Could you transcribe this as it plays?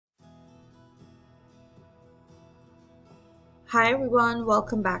Hi everyone,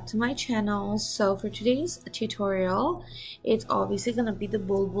 welcome back to my channel. So for today's tutorial, it's obviously going to be the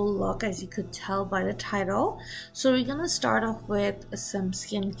BULBBUL look, as you could tell by the title. So we're going to start off with some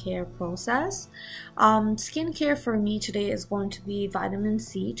skincare process. Skincare for me today is going to be vitamin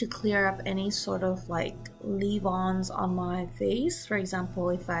C to clear up any sort of like leave-ons on my face. For example,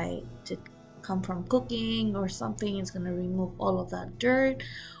 if I did come from cooking or something, it's going to remove all of that dirt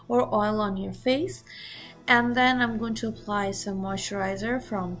or oil on your face. And then I'm going to apply some moisturizer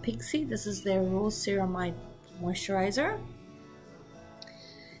from Pixi. This is their Rose Ceramide moisturizer.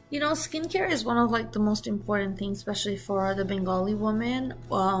 You know, skincare is one of like the most important things, especially for the Bengali women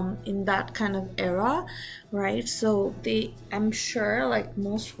in that kind of era, right? So I'm sure like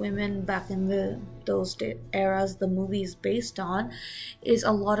most women back in those eras the movie is based on is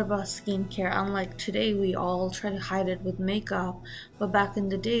a lot about skincare. Unlike today, we all try to hide it with makeup, but back in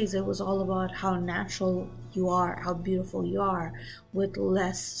the days it was all about how natural you are, how beautiful you are, with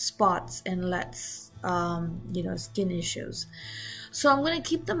less spots and less skin issues. So I'm going to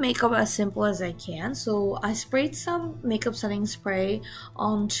keep the makeup as simple as I can. So I sprayed some makeup setting spray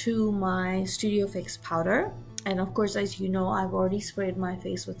onto my Studio Fix powder. And of course, as you know, I've already sprayed my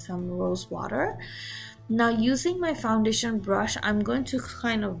face with some rose water. Now using my foundation brush, I'm going to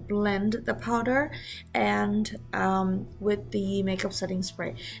kind of blend the powder and with the makeup setting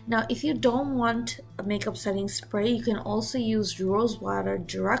spray. Now if you don't want a makeup setting spray, you can also use rose water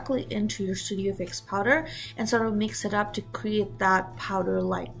directly into your Studio Fix powder and sort of mix it up to create that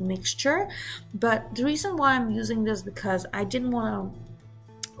powder-like mixture. But the reason why I'm using this because I didn't want to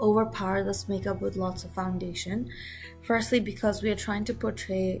overpower this makeup with lots of foundation. Firstly, because we are trying to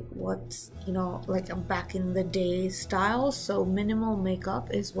portray what's, like a back in the day style, so minimal makeup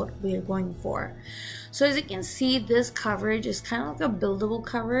is what we are going for. So as you can see, this coverage is kind of like a buildable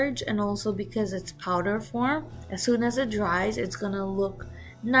coverage, and also because it's powder form, as soon as it dries, it's gonna look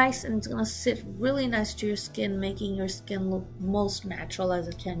nice and it's gonna sit really nice to your skin, making your skin look most natural as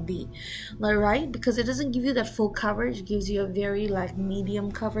it can be, right? Because it doesn't give you that full coverage, it gives you a very like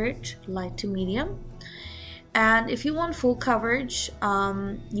medium coverage, light to medium. And if you want full coverage,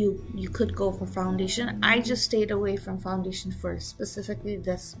 you could go for foundation. I just stayed away from foundation for specifically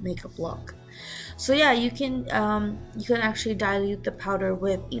this makeup look. So yeah, you can actually dilute the powder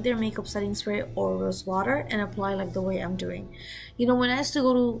with either makeup setting spray or rose water and apply like the way I'm doing. When I used to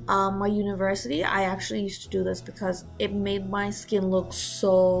go to my university, I actually used to do this because it made my skin look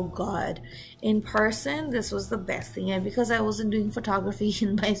so good. In person, this was the best thing, and because I wasn't doing photography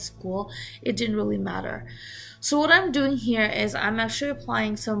in my school, it didn't really matter. So what I'm doing here is I'm actually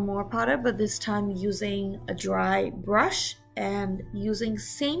applying some more powder, but this time using a dry brush and using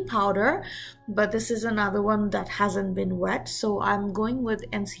same powder, but this is another one that hasn't been wet. So I'm going with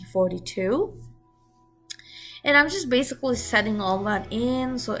NC42. And I'm just basically setting all that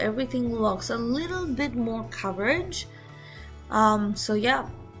in so everything looks a little bit more coverage. So yeah.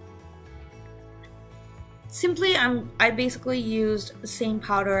 Simply, I basically used the same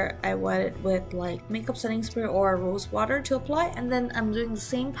powder. I wet it with like makeup setting spray or rose water to apply, and then I'm doing the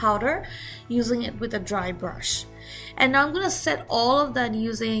same powder using it with a dry brush. And now I'm going to set all of that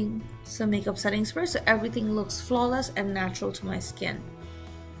using some makeup setting spray so everything looks flawless and natural to my skin.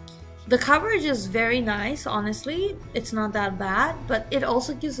 The coverage is very nice, honestly. It's not that bad, but it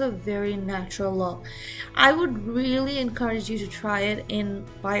also gives a very natural look. I would really encourage you to try it in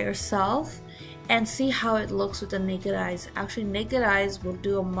by yourself and see how it looks with the naked eyes. Actually, naked eyes will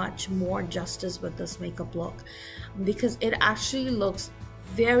do a much more justice with this makeup look because it actually looks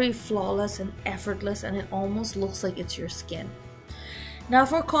very flawless and effortless, and it almost looks like it's your skin. Now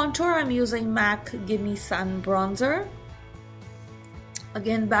for contour, I'm using MAC Gimme Sun bronzer.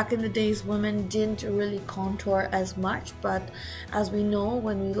 Again, back in the days, women didn't really contour as much, but as we know,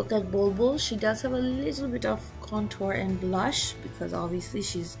 when we look at BULBBUL, she does have a little bit of contour and blush because obviously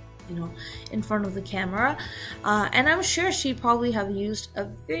she's in front of the camera, and I'm sure she probably have used a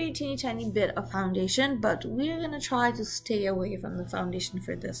very teeny tiny bit of foundation, but we're gonna try to stay away from the foundation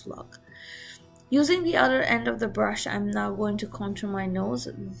for this look. Using the other end of the brush, I'm now going to contour my nose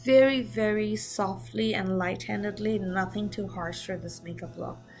very, very softly and light-handedly, nothing too harsh for this makeup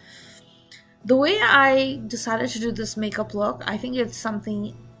look. The way I decided to do this makeup look, I think it's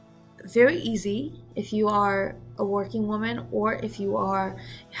something very easy if you are a working woman or if you are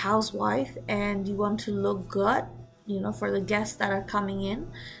a housewife and you want to look good, for the guests that are coming in.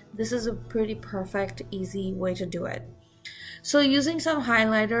 This is a pretty perfect, easy way to do it. So using some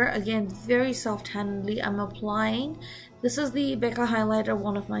highlighter, again, very soft-handedly, I'm applying. This is the Becca highlighter,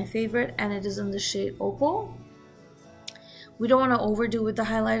 one of my favorite, and it is in the shade Opal. We don't want to overdo with the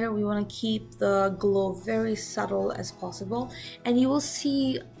highlighter. We want to keep the glow very subtle as possible. And you will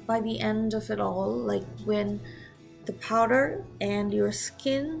see by the end of it all, like when the powder and your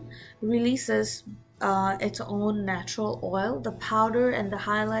skin releases its own natural oil, the powder and the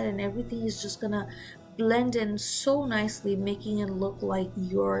highlight and everything is just gonna blend in so nicely, making it look like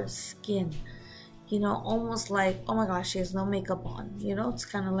your skin, you know, almost like, oh my gosh, she has no makeup on, you know, it's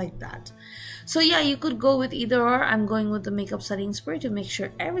kind of like that. So yeah, you could go with either or. I'm going with the makeup setting spray to make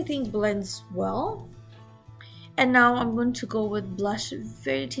sure everything blends well. And now I'm going to go with blush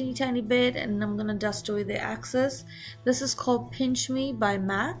very teeny tiny bit, and I'm gonna dust away the excess. This is called Pinch Me by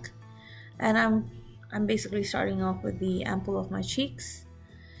MAC, and I'm basically starting off with the ample of my cheeks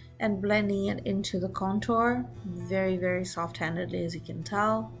and blending it into the contour very soft-handedly, as you can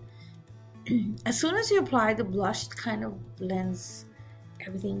tell. As soon as you apply the blush, it kind of blends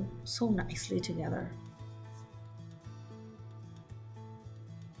everything so nicely together.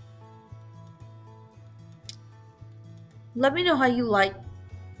 Let me know how you like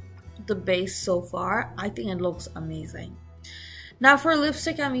the base so far. I think it looks amazing. Now for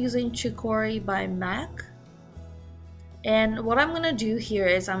lipstick, I'm using Chicory by MAC. And what I'm gonna do here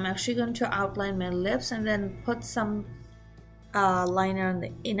is I'm actually going to outline my lips and then put some liner on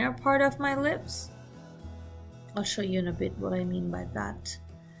the inner part of my lips. I'll show you in a bit what I mean by that.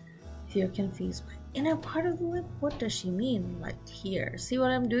 If you're confused by inner part of the lip, what does she mean? Like here, see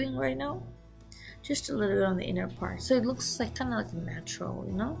what I'm doing right now? Just a little bit on the inner part, so it looks like kind of like natural,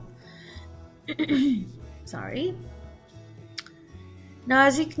 you know. Sorry. Now,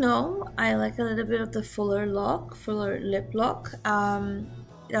 as you know, I like a little bit of the fuller lip look.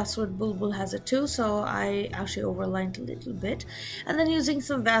 That's what BULBBUL has it too, so I actually overlined a little bit, and then using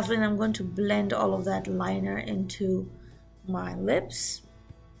some Vaseline, I'm going to blend all of that liner into my lips,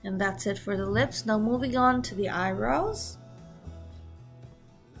 and that's it for the lips. Now moving on to the eyebrows.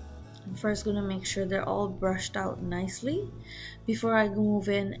 I'm first going to make sure they're all brushed out nicely before I move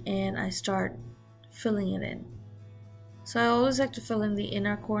in and I start filling it in. So I always like to fill in the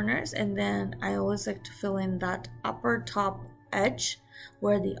inner corners, and then I always like to fill in that upper top edge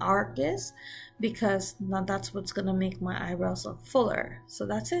where the arc is, because now that's what's going to make my eyebrows look fuller. So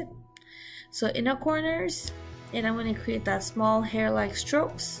that's it. So inner corners, and I'm going to create that small hair-like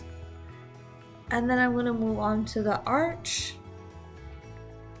strokes, and then I'm going to move on to the arch.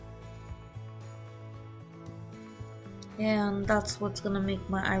 And that's what's gonna make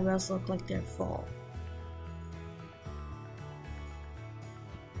my eyebrows look like they're full.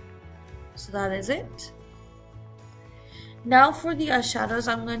 So that is it. Now for the eyeshadows,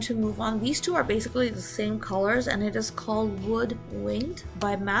 I'm going to move on. These two are basically the same colors, and it is called Wood Winged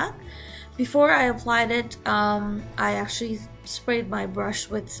by MAC. Before I applied it, I actually sprayed my brush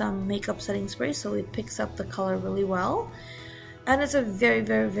with some makeup setting spray, so it picks up the color really well. And it's a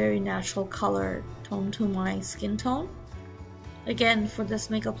very natural color tone to my skin tone. Again, for this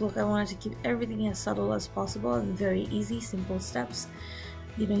makeup look, I wanted to keep everything as subtle as possible and very easy, simple steps.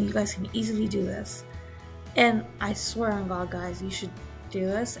 You know, you guys can easily do this. And I swear on God, guys, you should do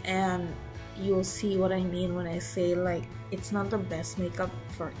this and you'll see what I mean when I say, like, it's not the best makeup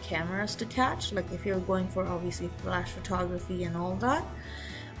for cameras to catch. Like, if you're going for obviously flash photography and all that.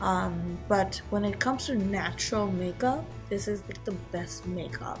 But when it comes to natural makeup, this is like the best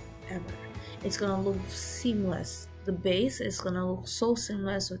makeup ever. It's gonna look seamless. The base is gonna look so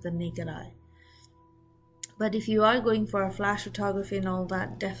seamless with the naked eye. But if you are going for a flash photography and all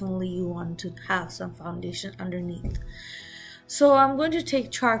that, definitely you want to have some foundation underneath. So I'm going to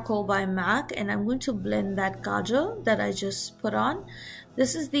take Charcoal by MAC, and I'm going to blend that kajal that I just put on.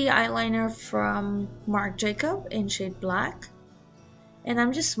 This is the eyeliner from Marc Jacob in shade Black, and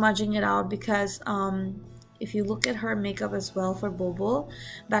I'm just smudging it out because if you look at her makeup as well for BULBBUL,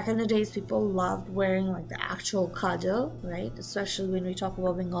 back in the days people loved wearing like the actual kajal, right? Especially when we talk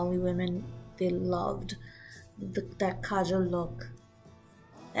about Bengali women, they loved that kajal look.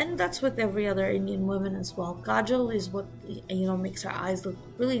 And that's with every other Indian woman as well. Kajal is what, you know, makes her eyes look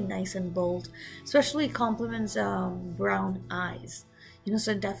really nice and bold, especially complements brown eyes, you know,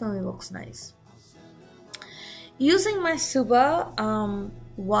 so it definitely looks nice. Using my Suba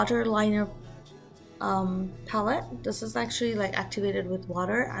water liner palette, this is actually like activated with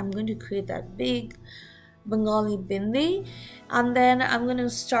water. I'm going to create that big Bengali bindi, and then I'm going to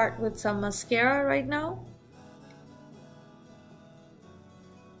start with some mascara right now.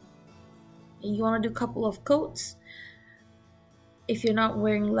 You want to do a couple of coats. If you're not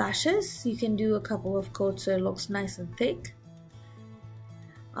wearing lashes, you can do a couple of coats so it looks nice and thick.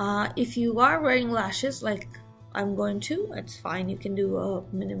 If you are wearing lashes like I'm going to, it's fine, you can do a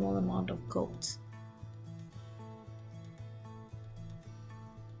minimal amount of coats.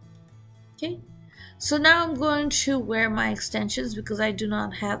 Okay, so now I'm going to wear my extensions because I do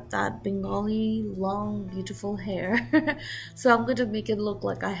not have that Bengali long beautiful hair. So I'm going to make it look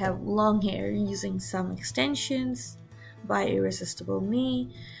like I have long hair using some extensions by Irresistible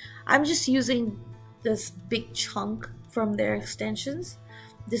Me. I'm just using this big chunk from their extensions.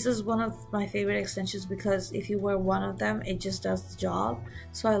 This is one of my favorite extensions because if you wear one of them, it just does the job.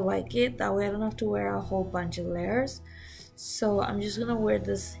 So I like it. That way I don't have to wear a whole bunch of layers. So I'm just gonna wear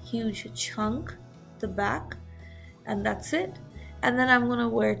this huge chunk, the back, and that's it. And then I'm gonna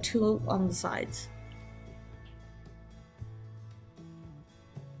wear 2 on the sides.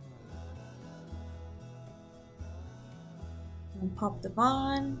 And pop them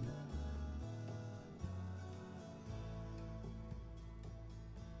on.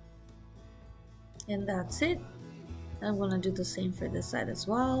 And that's it. I'm gonna do the same for this side as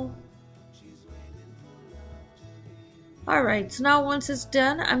well. Alright, so now once it's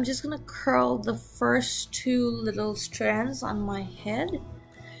done, I'm just gonna curl the first 2 little strands on my head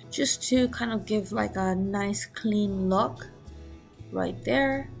just to kind of give like a nice clean look right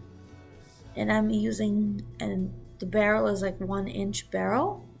there. And I'm using, and the barrel is like 1-inch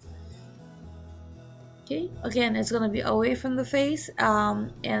barrel. Okay, again, it's gonna be away from the face,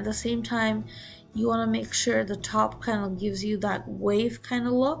 and at the same time you want to make sure the top kind of gives you that wave kind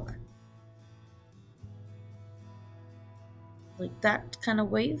of look, like that kind of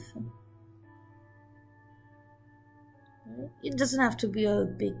wave. It doesn't have to be a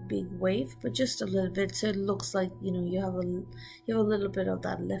big wave, but just a little bit, so it looks like, you know, you have a little bit of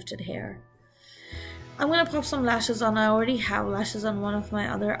that lifted hair. I'm gonna pop some lashes on. I already have lashes on one of my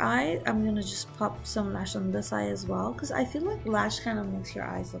other eye. I'm gonna just pop some lash on this eye as well because I feel like lash kind of makes your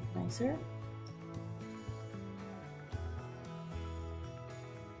eyes look nicer.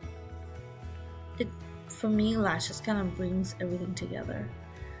 For me, lashes kind of brings everything together.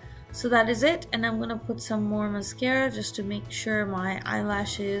 So that is it, and I'm gonna put some more mascara just to make sure my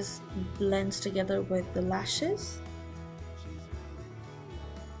eyelashes blends together with the lashes.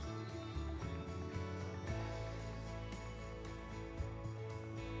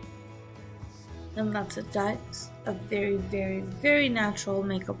 And that's it, guys. A very natural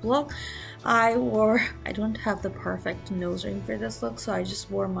makeup look. I don't have the perfect nose ring for this look, so I just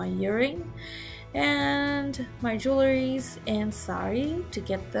wore my earring and my jewelries and sari to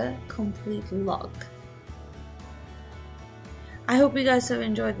get the complete look. I hope you guys have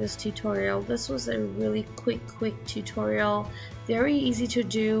enjoyed this tutorial. This was a really quick tutorial, very easy to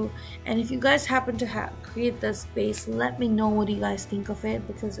do, and if you guys happen to create this base, let me know what you guys think of it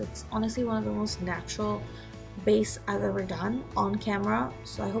because it's honestly one of the most natural base I've ever done on camera.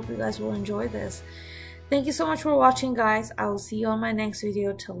 So I hope you guys will enjoy this. Thank you so much for watching, guys. I will see you on my next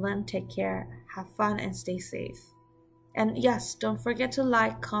video. Till then, take care, have fun, and stay safe. And yes, don't forget to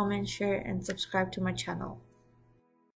like, comment, share, and subscribe to my channel.